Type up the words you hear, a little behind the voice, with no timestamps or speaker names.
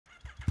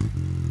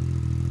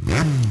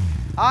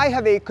I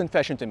have a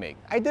confession to make.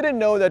 I didn't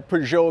know that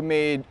Peugeot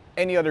made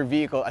any other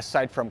vehicle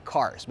aside from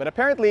cars, but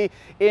apparently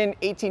in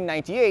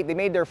 1898 they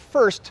made their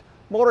first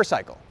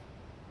motorcycle.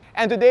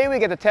 And today we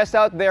get to test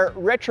out their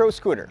retro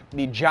scooter,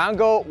 the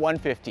Django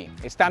 115.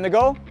 It's time to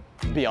go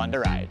beyond the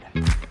ride.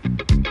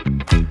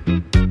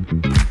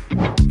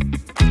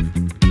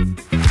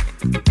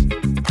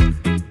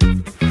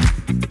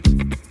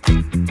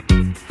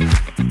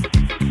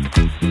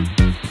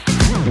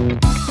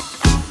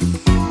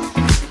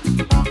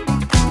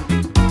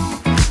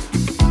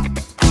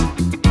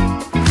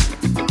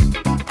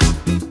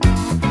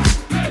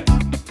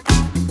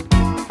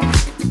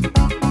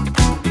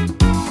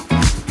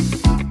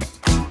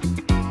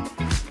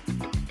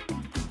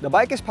 The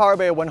bike is powered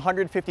by a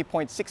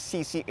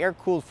 150.6cc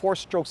air-cooled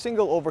 4-stroke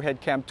single overhead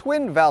cam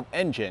twin-valve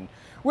engine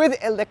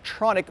with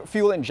electronic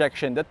fuel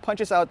injection that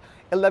punches out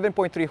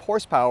 11.3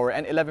 horsepower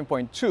and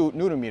 11.2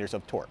 newton-meters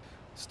of torque.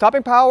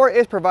 Stopping power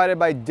is provided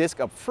by disc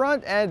up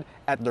front and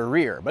at the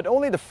rear, but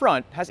only the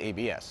front has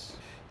ABS.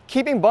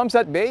 Keeping bumps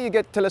at bay, you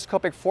get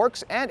telescopic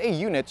forks and a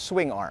unit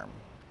swing arm.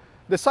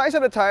 The size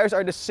of the tires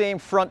are the same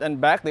front and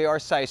back. They are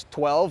size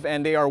 12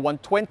 and they are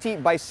 120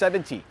 by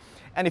 70.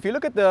 And if you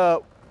look at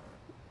the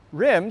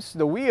rims,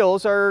 the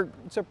wheels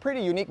it's a pretty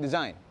unique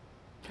design.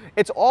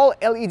 It's all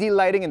LED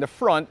lighting in the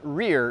front,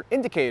 rear,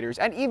 indicators,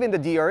 and even the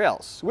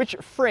DRLs, which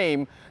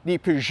frame the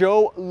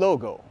Peugeot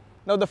logo.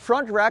 Now the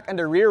front rack and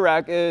the rear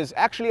rack is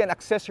actually an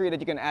accessory that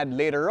you can add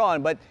later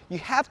on, but you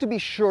have to be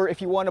sure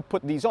if you want to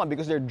put these on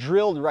because they're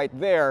drilled right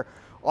there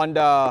on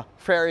the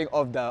fairing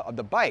of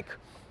the bike.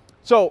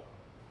 So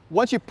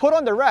once you put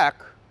on the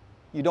rack,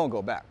 you don't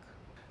go back.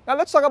 Now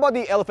let's talk about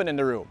the elephant in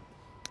the room.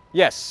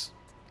 Yes,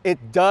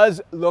 it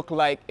does look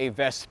like a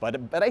Vespa,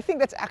 but I think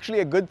that's actually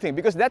a good thing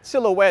because that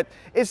silhouette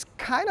is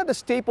kind of the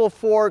staple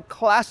for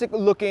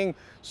classic-looking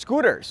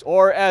scooters,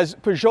 or as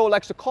Peugeot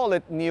likes to call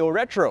it,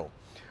 neo-retro.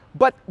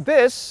 But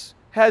this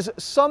has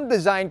some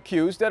design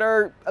cues that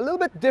are a little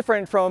bit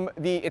different from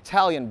the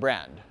Italian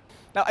brand.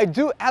 Now, I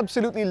do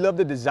absolutely love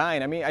the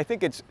design. I mean, I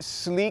think it's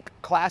sleek,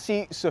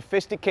 classy,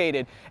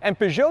 sophisticated, and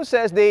Peugeot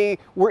says they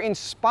were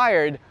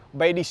inspired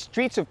by the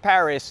streets of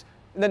Paris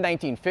in the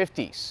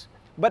 1950s.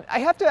 But I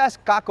have to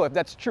ask Kako if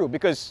that's true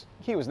because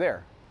he was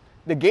there.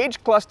 The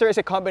gauge cluster is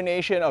a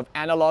combination of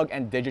analog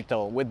and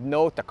digital with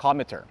no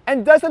tachometer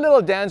and does a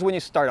little dance when you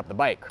start up the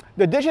bike.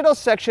 The digital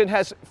section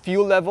has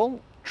fuel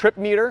level, trip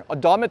meter,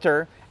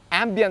 odometer,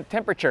 ambient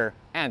temperature,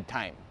 and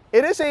time.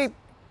 It is a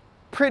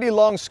pretty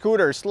long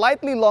scooter,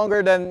 slightly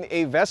longer than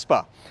a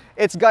Vespa.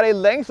 It's got a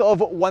length of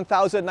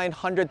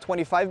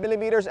 1,925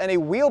 millimeters and a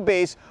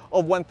wheelbase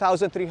of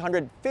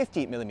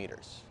 1,350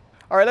 millimeters.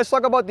 All right, let's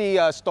talk about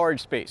the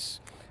storage space.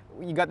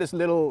 You got this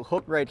little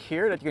hook right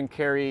here that you can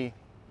carry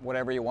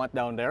whatever you want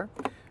down there.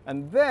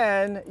 And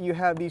then you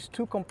have these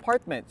two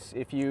compartments.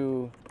 If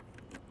you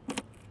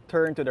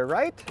turn to the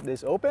right,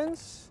 this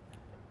opens.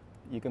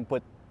 You can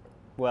put,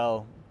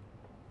 well,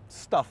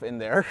 stuff in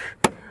there.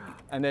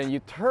 And then you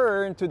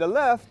turn to the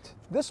left,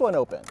 this one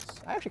opens.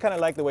 I actually kind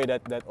of like the way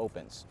that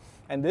opens.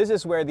 And this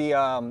is where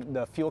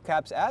the fuel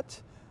cap's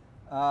at.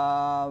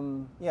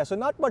 Yeah, so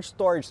not much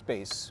storage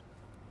space.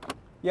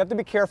 You have to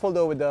be careful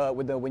though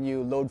with when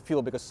you load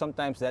fuel because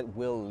sometimes that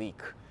will leak.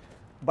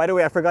 By the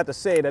way, I forgot to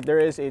say that there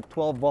is a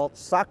 12-volt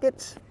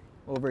socket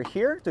over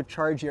here to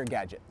charge your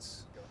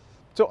gadgets.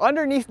 So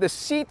underneath the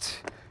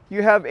seat,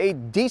 you have a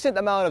decent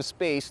amount of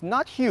space,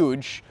 not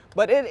huge,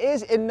 but it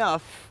is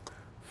enough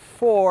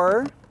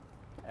for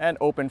an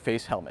open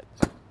face helmet.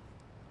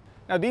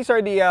 Now these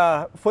are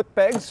the foot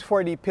pegs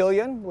for the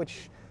pillion,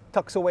 which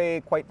tucks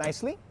away quite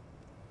nicely.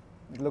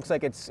 It looks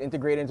like it's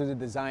integrated into the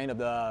design of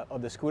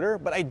the scooter,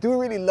 but I do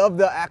really love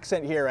the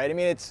accent here, right? I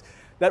mean,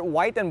 that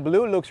white and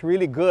blue looks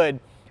really good,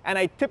 and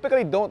I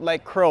typically don't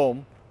like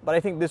chrome, but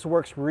I think this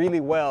works really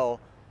well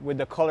with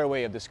the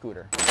colorway of the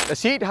scooter. The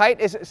seat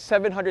height is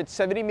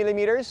 770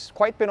 millimeters,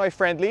 quite Pinoy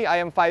friendly. I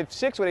am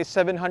 5'6" with a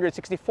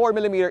 764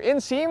 millimeter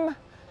inseam.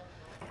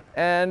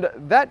 And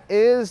that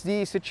is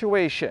the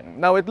situation.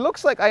 Now it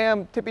looks like I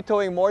am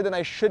tippy-toeing more than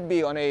I should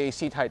be on a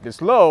seat height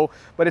this low,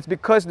 but it's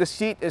because the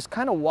seat is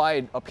kind of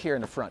wide up here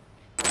in the front.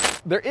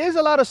 There is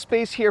a lot of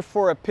space here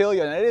for a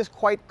pillion and it is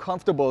quite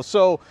comfortable.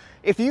 So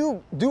if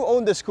you do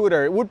own the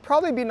scooter, it would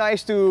probably be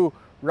nice to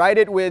ride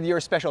it with your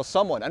special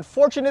someone.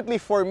 Unfortunately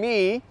for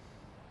me,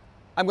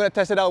 I'm going to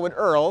test it out with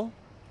Earl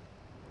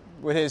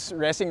with his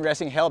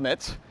racing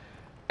helmet.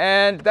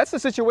 And that's the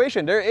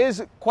situation. There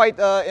is quite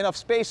enough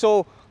space.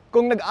 So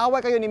kung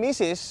nag-away kayo ni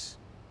Mrs.,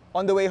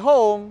 on the way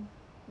home,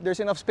 there's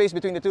enough space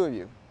between the two of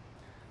you.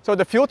 So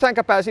the fuel tank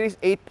capacity is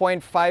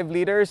 8.5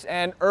 liters,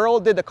 and Earl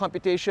did the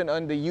computation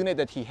on the unit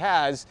that he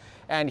has,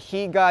 and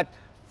he got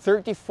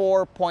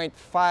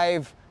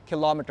 34.5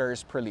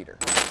 kilometers per liter.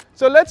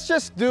 So let's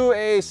just do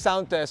a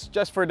sound test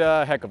just for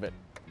the heck of it.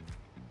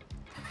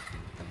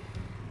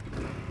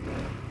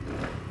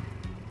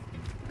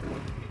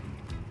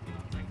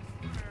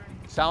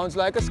 Sounds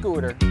like a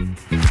scooter.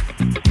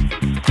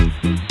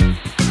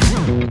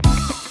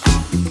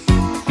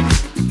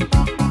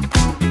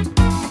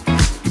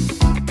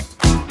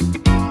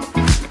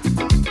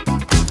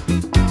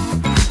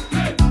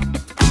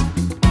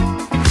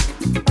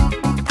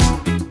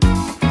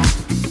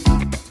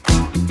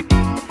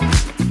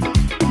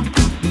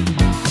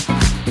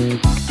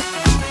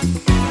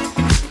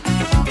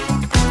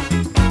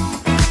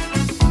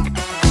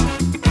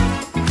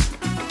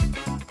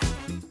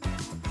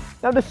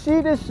 Now the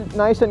seat is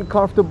nice and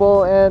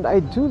comfortable, and I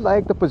do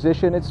like the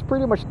position. It's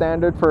pretty much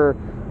standard for,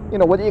 you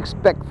know, what you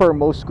expect for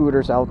most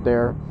scooters out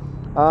there.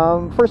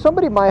 For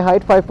somebody my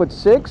height,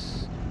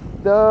 5'6",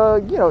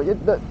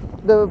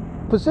 the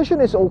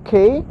position is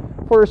okay.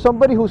 For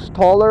somebody who's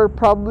taller,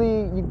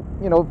 probably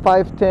you know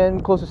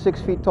 5'10", close to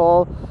 6 feet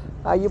tall,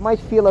 you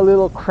might feel a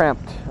little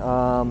cramped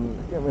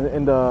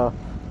in the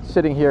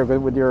sitting here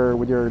with your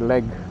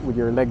leg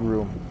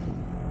room.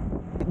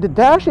 The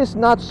dash is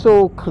not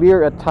so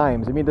clear at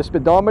times. I mean, the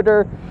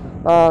speedometer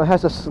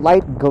has a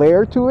slight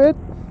glare to it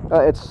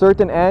at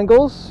certain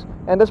angles,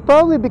 and that's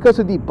probably because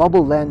of the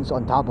bubble lens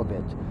on top of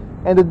it.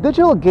 And the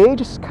digital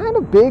gauge is kind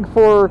of big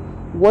for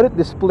what it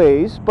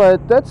displays,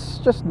 but that's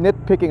just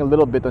nitpicking a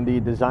little bit on the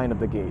design of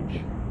the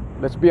gauge.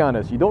 Let's be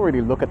honest, you don't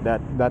really look at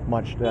that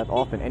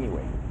often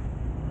anyway.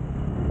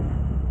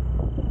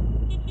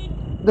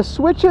 The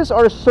switches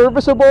are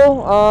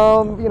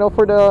serviceable, you know,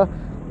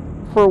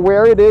 for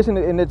where it is,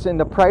 and it's in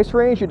the price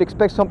range. You'd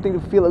expect something to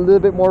feel a little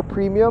bit more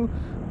premium,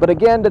 but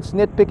again, that's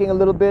nitpicking a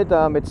little bit.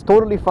 It's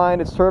totally fine,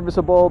 it's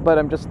serviceable, but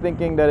I'm just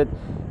thinking that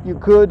you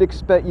could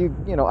expect, you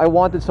know, I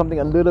wanted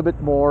something a little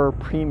bit more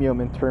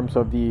premium in terms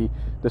of the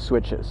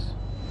switches.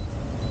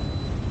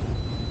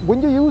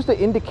 When you use the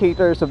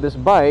indicators of this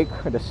bike,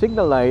 the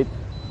signal light,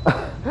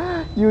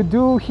 you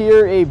do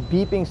hear a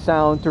beeping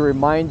sound to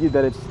remind you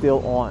that it's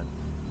still on.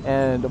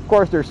 And of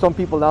course, there's some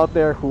people out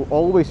there who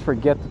always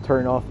forget to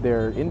turn off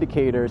their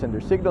indicators and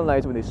their signal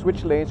lights when they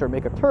switch lanes or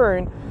make a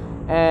turn.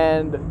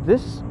 And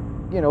this,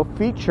 you know,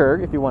 feature,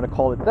 if you want to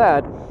call it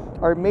that,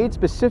 are made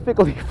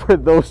specifically for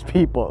those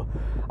people.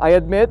 I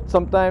admit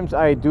sometimes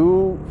I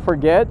do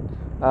forget,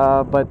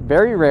 but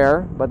very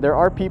rare. But there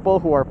are people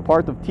who are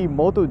part of Team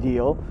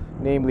MotoDeal,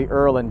 namely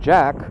Earl and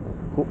Jack,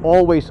 who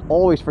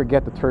always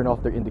forget to turn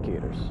off their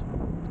indicators.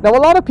 Now, a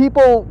lot of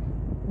people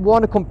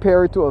want to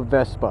compare it to a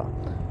Vespa.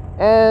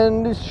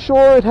 And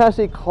sure, it has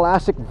a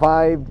classic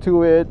vibe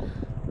to it,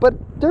 but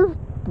they're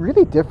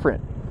really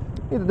different.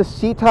 You know, the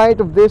seat height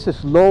of this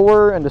is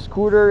lower, and the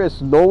scooter is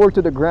lower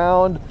to the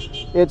ground.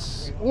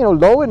 It's, you know,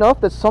 low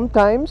enough that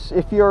sometimes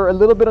if you're a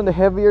little bit on the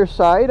heavier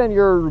side and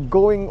you're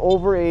going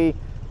over a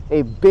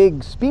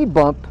big speed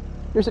bump,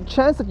 there's a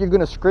chance that you're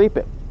going to scrape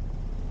it.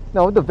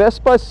 Now, the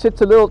Vespa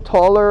sits a little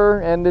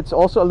taller, and it's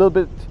also a little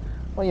bit,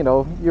 well, you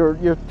know,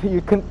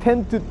 you can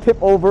tend to tip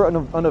over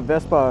on a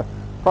Vespa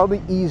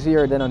probably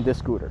easier than on this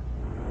scooter.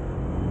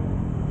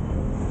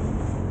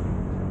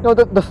 Now,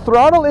 the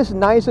throttle is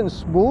nice and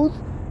smooth,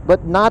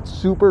 but not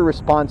super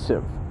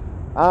responsive.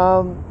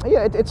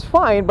 Yeah, it's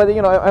fine, but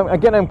you know,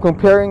 I'm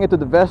comparing it to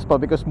the Vespa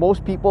because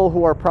most people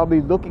who are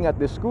probably looking at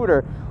this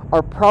scooter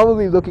are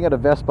probably looking at a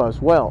Vespa as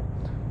well.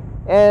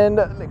 And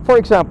for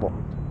example,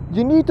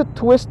 you need to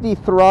twist the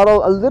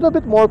throttle a little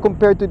bit more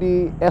compared to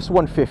the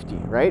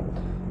S150, right?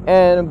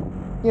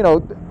 And you know,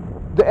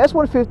 the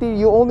S150,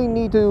 you only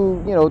need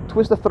to, you know,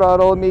 twist the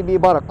throttle maybe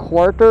about a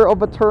quarter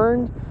of a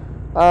turn.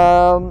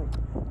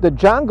 The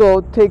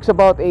Django takes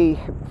about a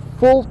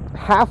full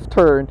half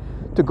turn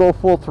to go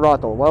full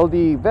throttle, while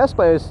the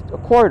Vespa is a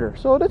quarter.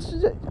 So that's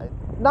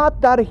not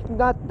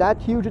that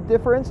huge a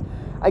difference.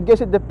 I guess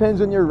it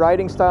depends on your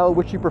riding style,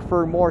 which you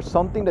prefer more,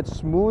 something that's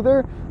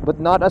smoother but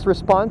not as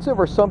responsive,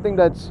 or something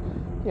that's,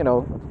 you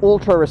know,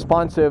 ultra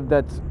responsive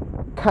that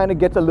kind of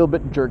gets a little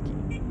bit jerky.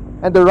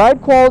 And the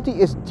ride quality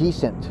is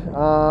decent,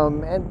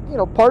 and you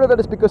know, part of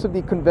that is because of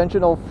the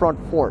conventional front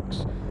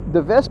forks.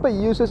 The Vespa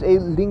uses a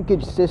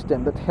linkage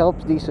system that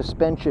helps the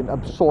suspension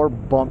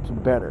absorb bumps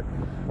better.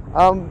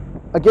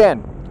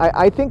 Again,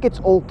 I think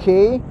it's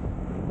okay,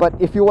 but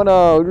if you want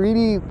to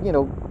really, you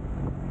know,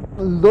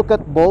 look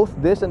at both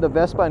this and the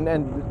Vespa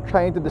and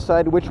trying to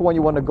decide which one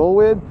you want to go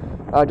with,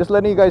 just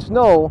letting you guys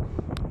know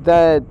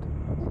that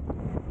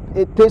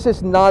this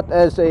is not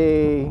as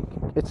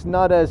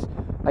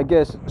I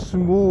guess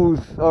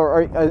smooth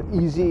or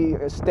easy,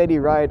 steady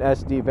ride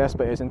as the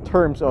Vespa is in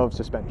terms of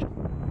suspension.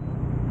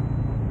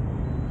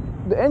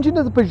 The engine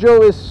of the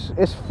Peugeot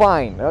is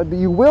fine.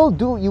 You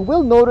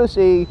will notice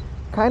a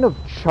kind of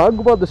chug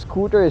while the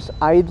scooter is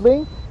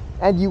idling,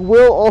 and you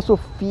will also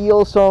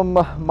feel some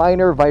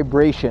minor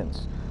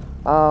vibrations.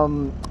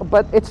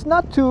 But it's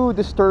not too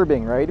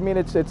disturbing, right? I mean,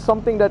 it's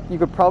something that you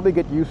could probably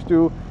get used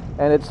to,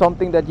 and it's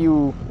something that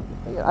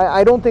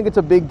I don't think it's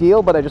a big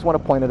deal, but I just want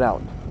to point it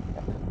out.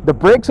 The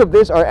brakes of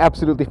this are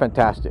absolutely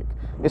fantastic,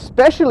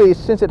 especially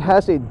since it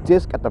has a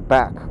disc at the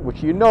back,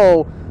 which you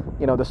know,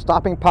 the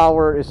stopping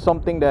power is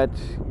something that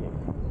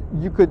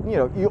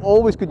you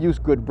always could use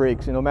good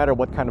brakes no matter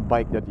what kind of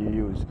bike that you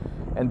use.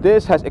 And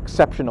this has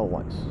exceptional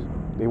ones.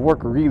 They work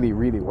really,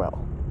 really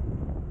well.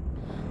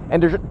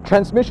 And the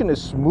transmission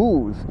is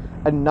smooth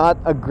and not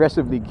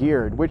aggressively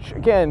geared, which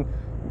again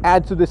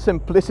adds to the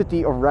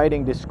simplicity of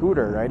riding this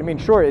scooter, right? I mean,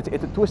 sure, it's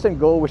a twist and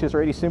go, which is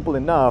already simple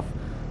enough,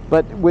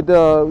 but with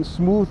the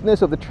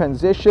smoothness of the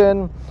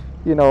transition,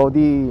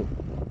 the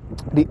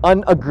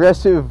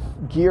unaggressive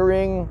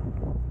gearing,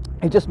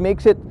 it just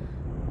makes it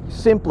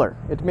simpler.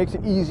 It makes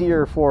it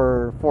easier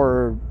for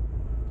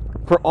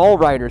all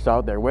riders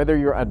out there, whether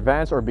you're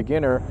advanced or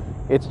beginner.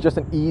 It's just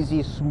an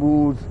easy,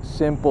 smooth,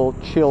 simple,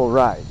 chill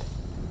ride.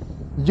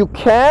 You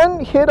can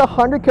hit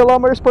 100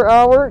 kilometers per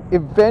hour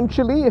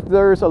eventually if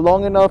there's a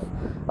long enough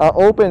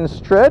open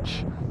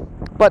stretch,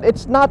 but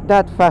it's not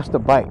that fast a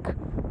bike.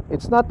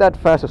 It's not that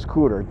fast a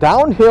scooter.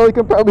 Downhill, you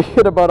can probably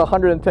hit about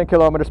 110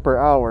 kilometers per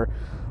hour.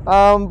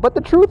 But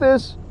the truth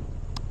is,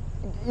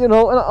 you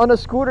know, on a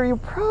scooter, you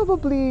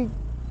probably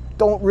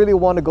don't really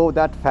want to go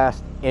that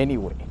fast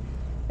anyway.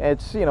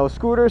 It's, you know,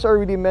 scooters are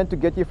really meant to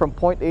get you from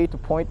point A to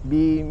point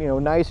B, you know,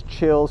 nice,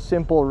 chill,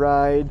 simple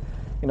ride,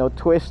 you know,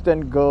 twist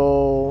and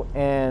go,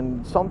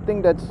 and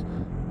something that's,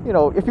 you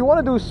know, if you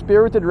want to do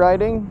spirited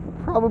riding,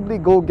 probably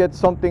go get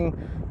something.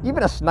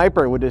 Even a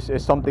sniper with this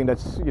is something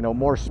that's, you know,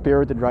 more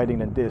spirited riding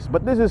than this.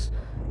 But this is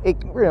a,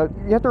 you know,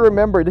 you have to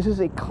remember, this is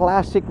a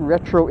classic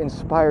retro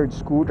inspired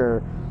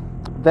scooter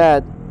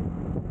that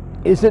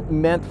isn't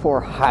meant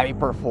for high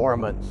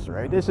performance,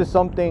 right? This is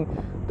something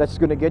that's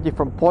going to get you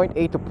from point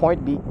A to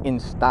point B in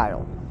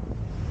style.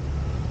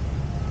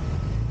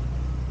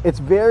 It's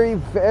very,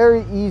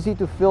 very easy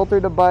to filter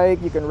the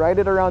bike. You can ride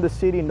it around the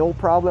city, no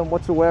problem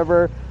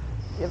whatsoever.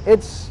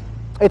 It's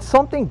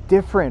something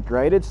different,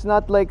 right? It's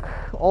not like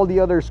all the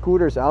other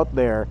scooters out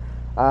there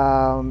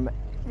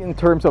in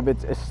terms of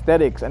its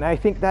aesthetics, and I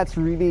think that's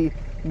really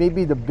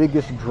maybe the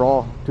biggest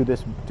draw to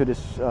this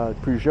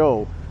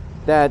Peugeot.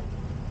 That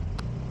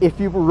if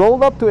you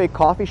roll up to a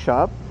coffee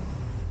shop,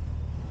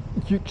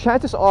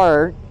 chances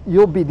are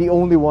you'll be the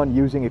only one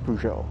using a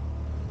Peugeot.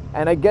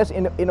 And I guess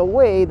in a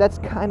way, that's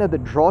kind of the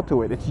draw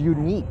to it. It's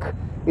unique.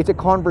 It's a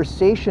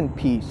conversation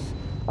piece.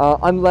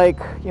 Unlike,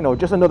 you know,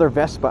 just another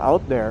Vespa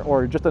out there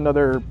or just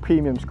another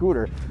premium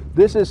scooter.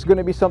 This is going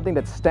to be something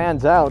that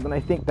stands out, and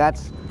I think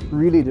that's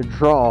really the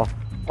draw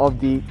of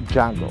the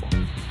Django.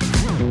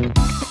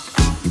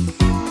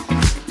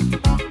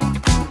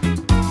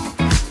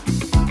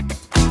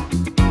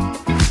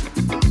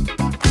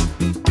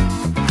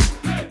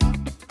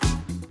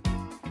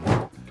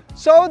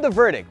 So the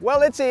verdict,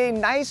 well, it's a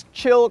nice,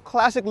 chill,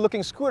 classic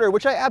looking scooter,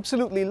 which I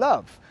absolutely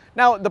love.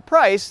 Now, the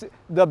price,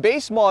 the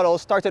base model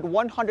starts at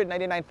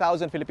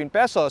 199,000 Philippine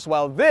pesos,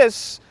 while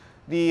this,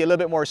 the a little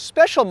bit more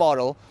special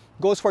model,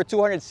 goes for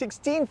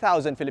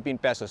 216,000 Philippine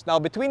pesos. Now,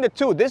 between the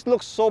two, this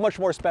looks so much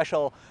more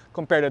special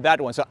compared to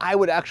that one, so I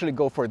would actually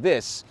go for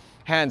this,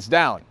 hands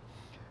down.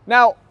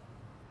 Now,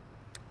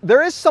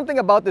 there is something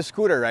about this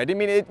scooter, right? I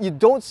mean, you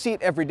don't see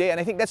it every day,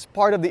 and I think that's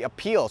part of the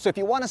appeal. So if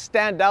you want to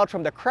stand out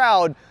from the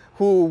crowd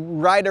who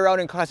ride around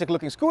in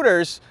classic-looking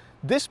scooters,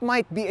 this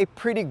might be a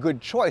pretty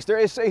good choice. There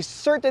is a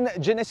certain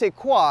je ne sais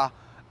quoi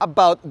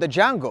about the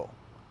Django.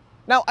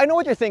 Now, I know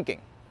what you're thinking.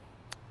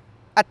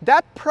 At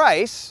that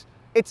price,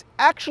 it's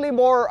actually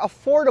more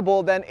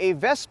affordable than a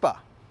Vespa.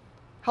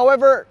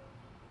 However,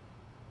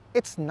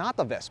 it's not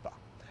a Vespa.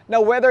 Now,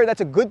 whether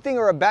that's a good thing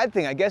or a bad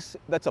thing, I guess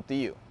that's up to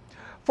you.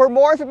 For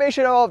more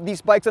information about these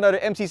bikes and other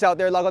MCs out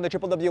there, log on to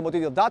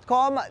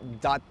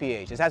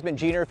www.motodeal.com.ph. This has been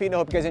Jinno Rufino.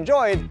 Hope you guys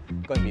enjoyed.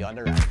 Going beyond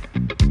the ride.